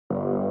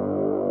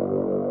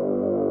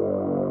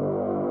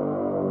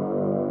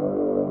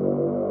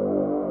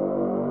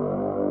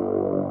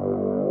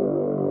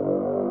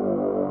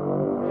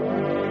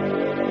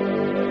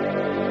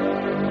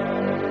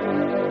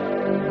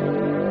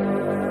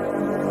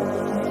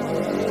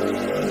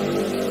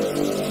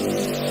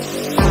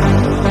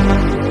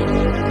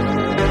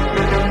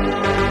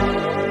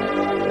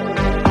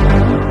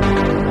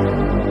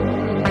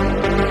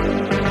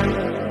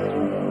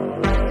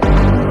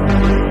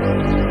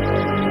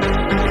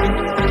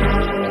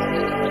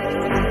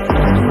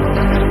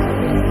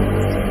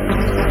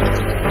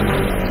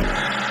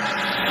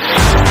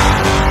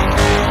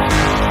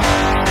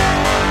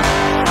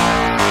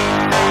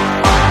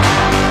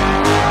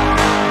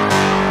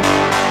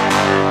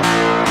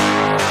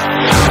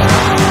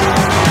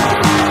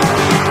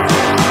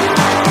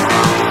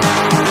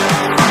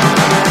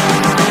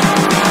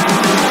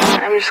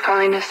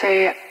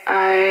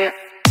I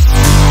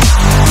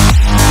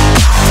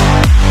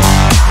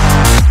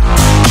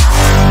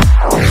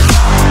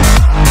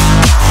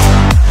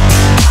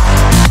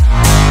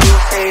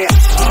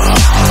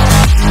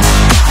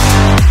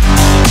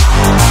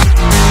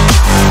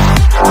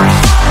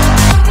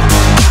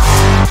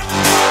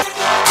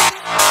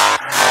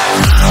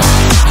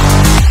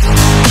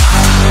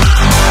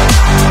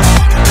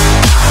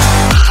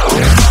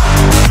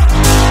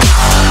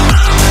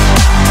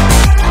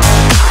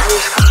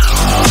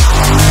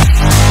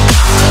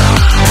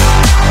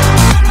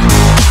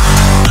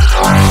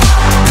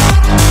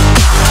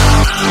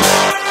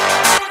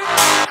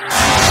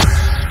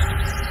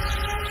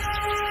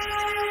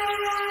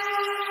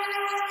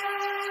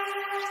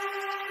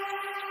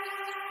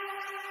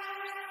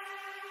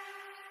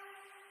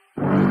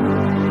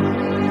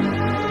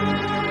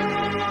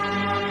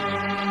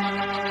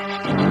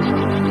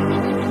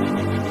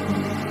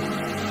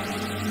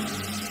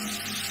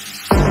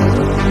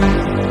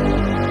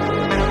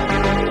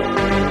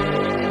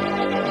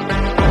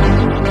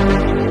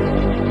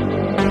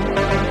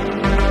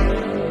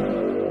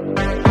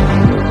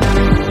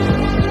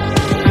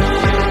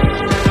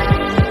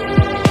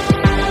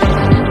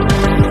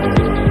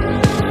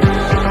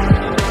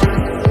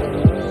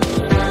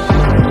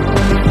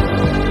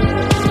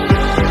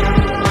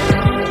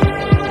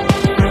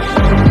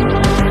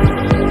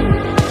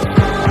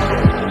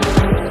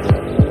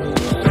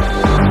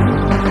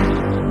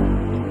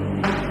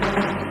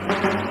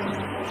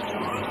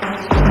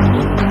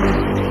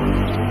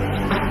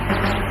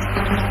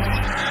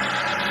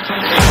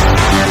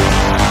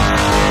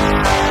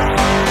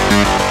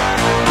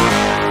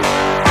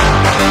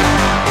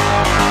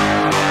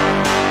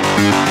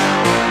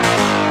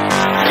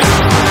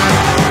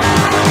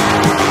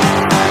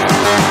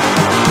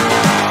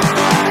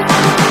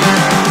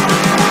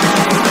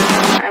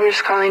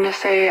calling to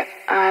say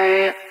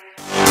I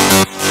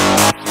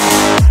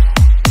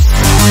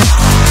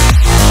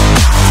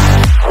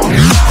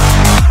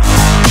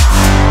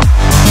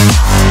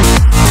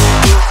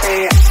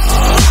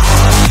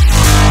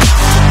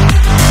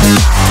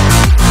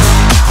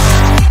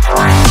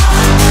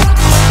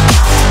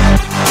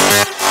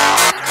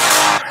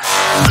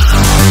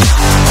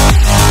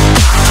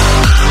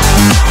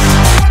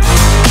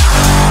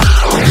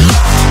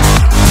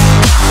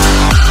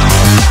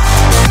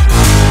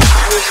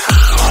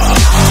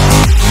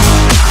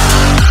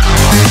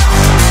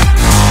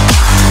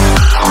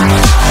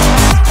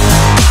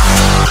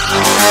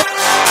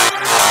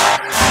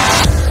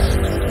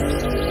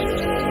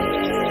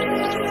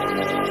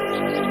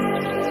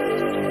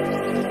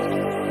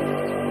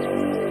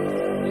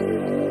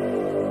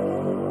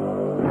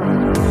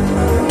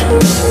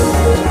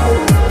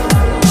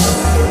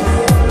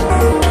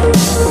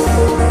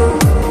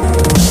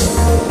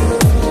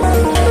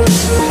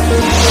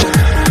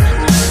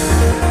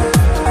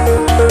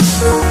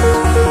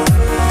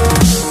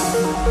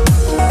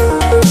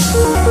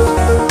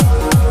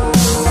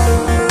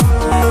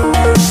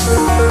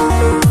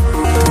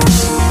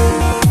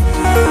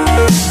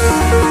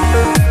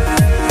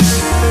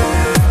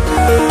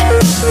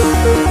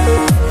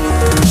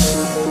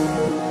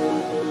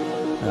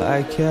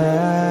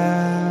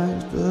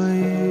can't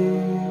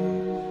believe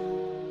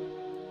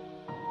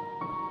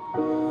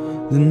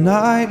the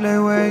night lay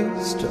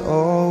waste to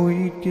all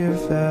we'd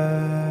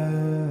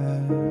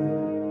given.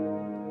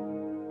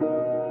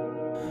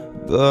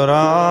 But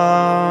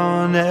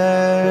honestly,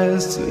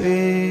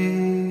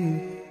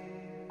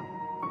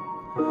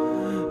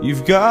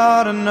 you've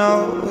gotta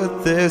know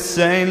that this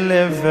ain't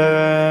living.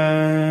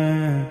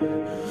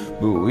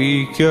 But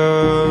we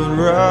could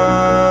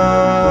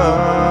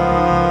run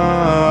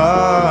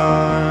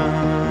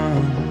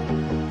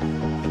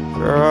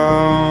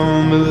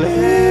from Elysium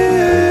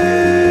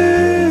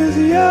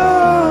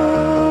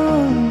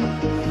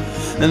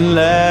and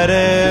let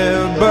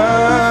it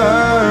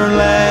burn,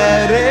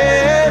 let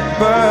it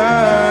burn.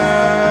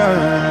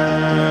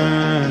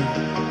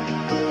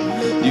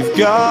 You've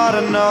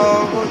gotta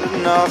know that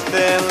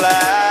nothing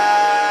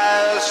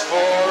lasts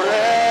forever.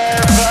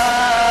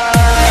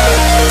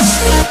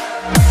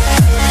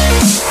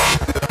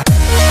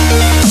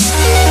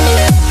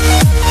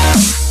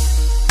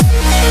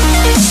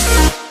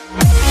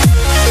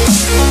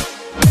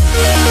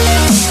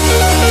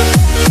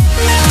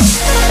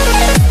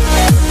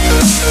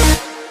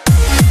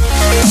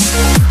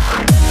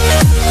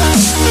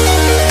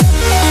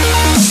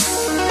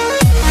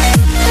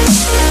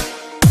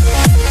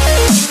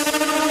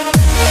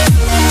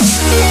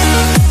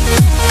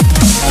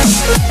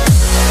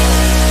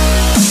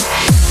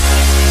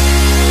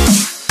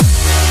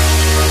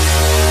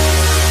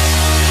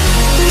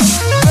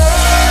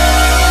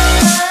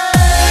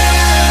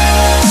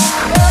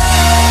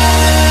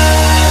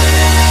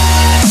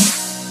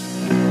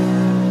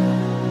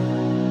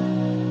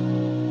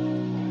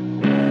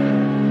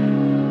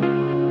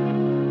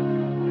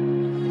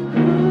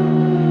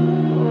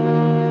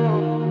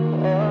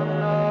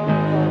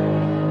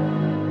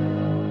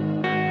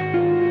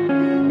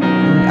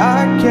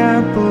 I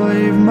can't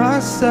believe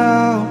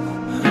myself.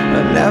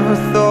 I never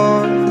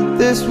thought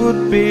that this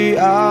would be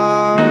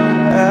our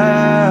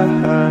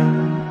end,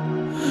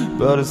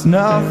 but it's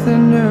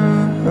nothing new.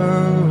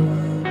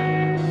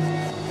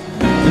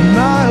 And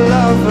my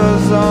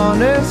lover's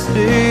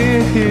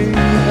honesty,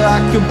 I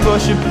can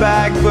push it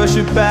back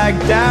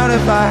down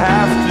if I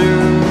have to,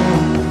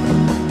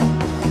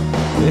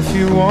 if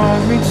you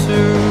want me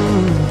to.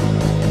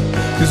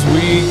 'Cause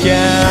we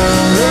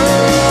can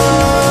run,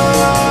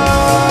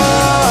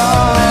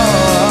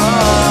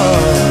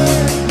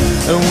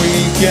 and we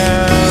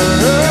can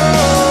run.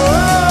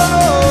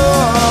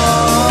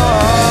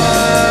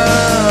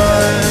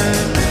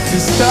 The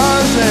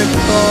stars they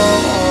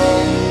fall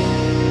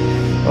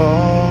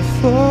all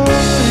for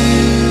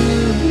you.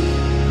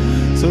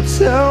 So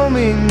tell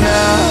me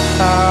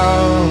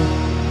now,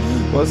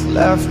 what's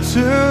left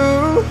to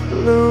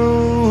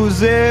lose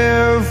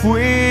if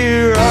we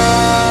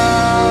run?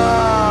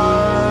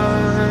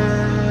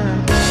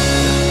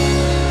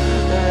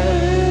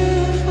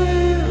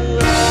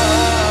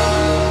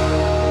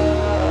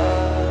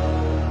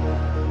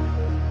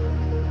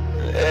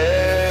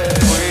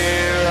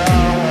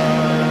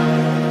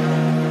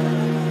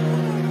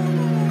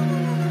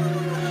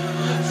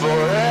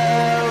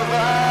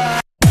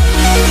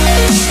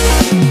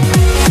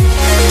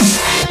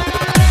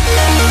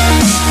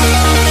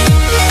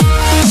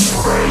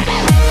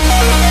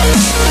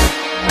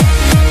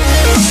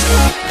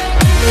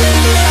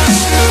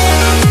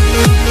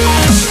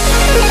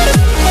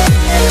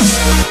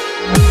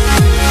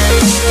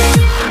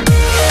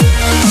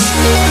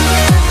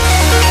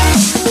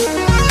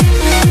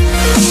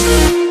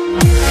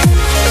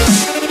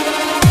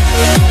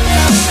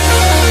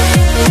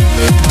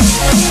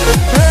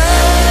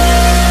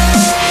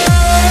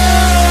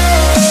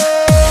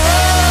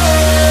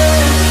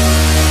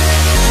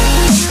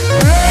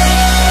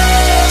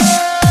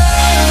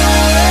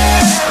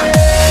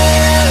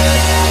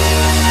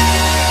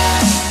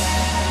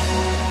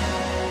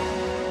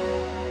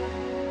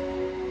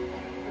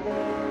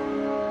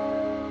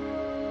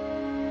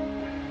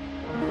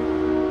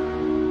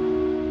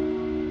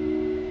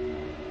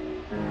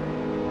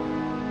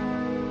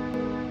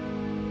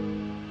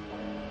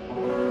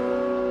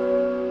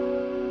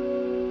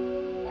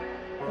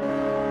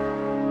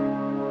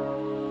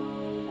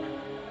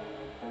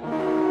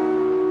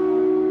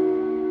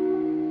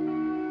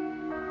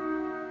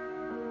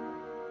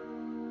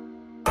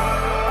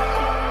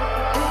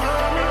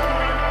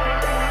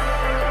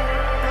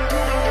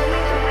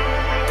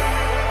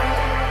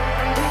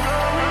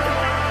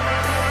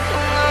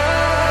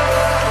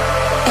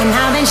 And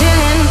I've been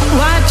chillin',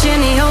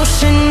 watching the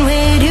ocean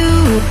with you,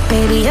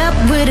 baby, up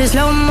with a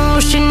slow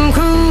motion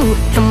crew.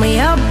 And we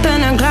up in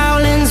our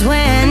growlings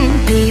when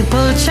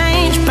people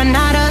change, but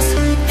not us.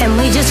 And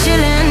we just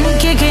chillin',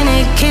 kicking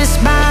it, kissed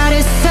by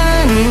the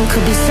sun.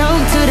 Could be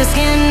soaked to the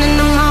skin in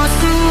the mall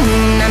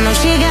soon. I know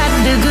she got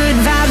the good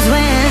vibes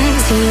when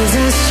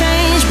seasons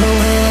change, but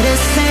we're the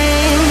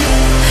same.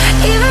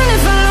 Even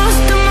if I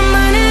lost all my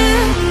money,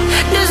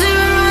 the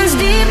zero runs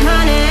deep,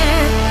 honey.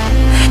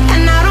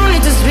 And I don't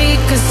need to speak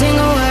a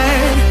single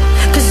word,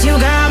 'cause you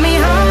got me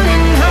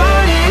holding,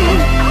 holding.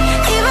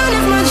 Even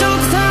if my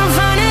jokes aren't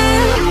funny,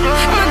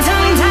 my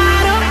tongue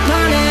tied up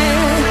on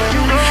it.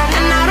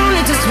 And I don't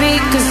need to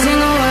speak a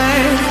single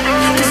word,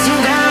 'cause you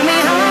got me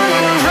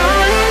holding,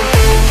 holding.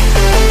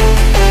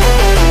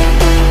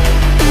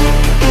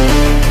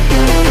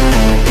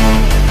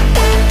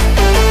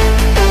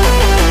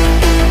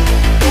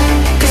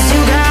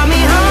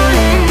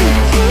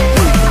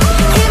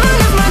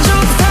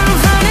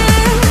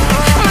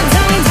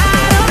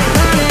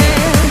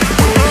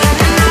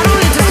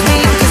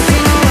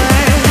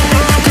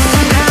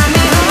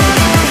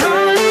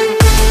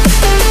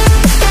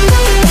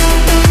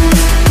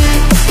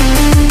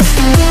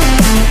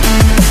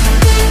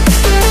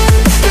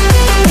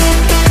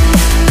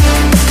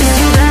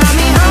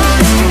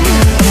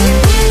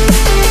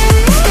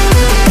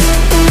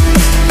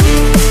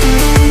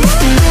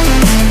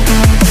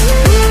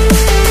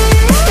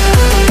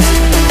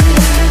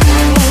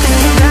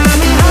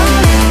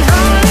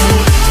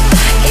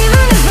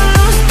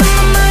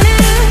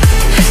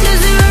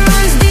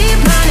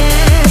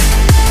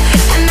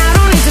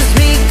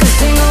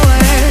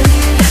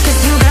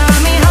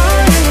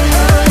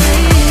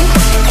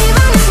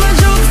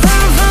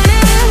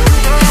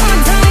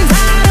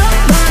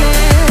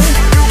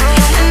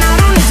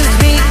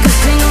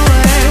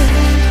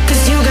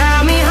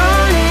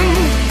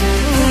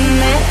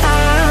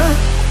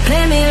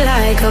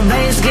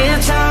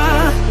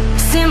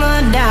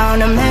 Simmer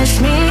down and mash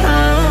me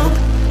up,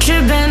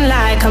 tripping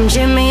like I'm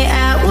Jimmy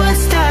at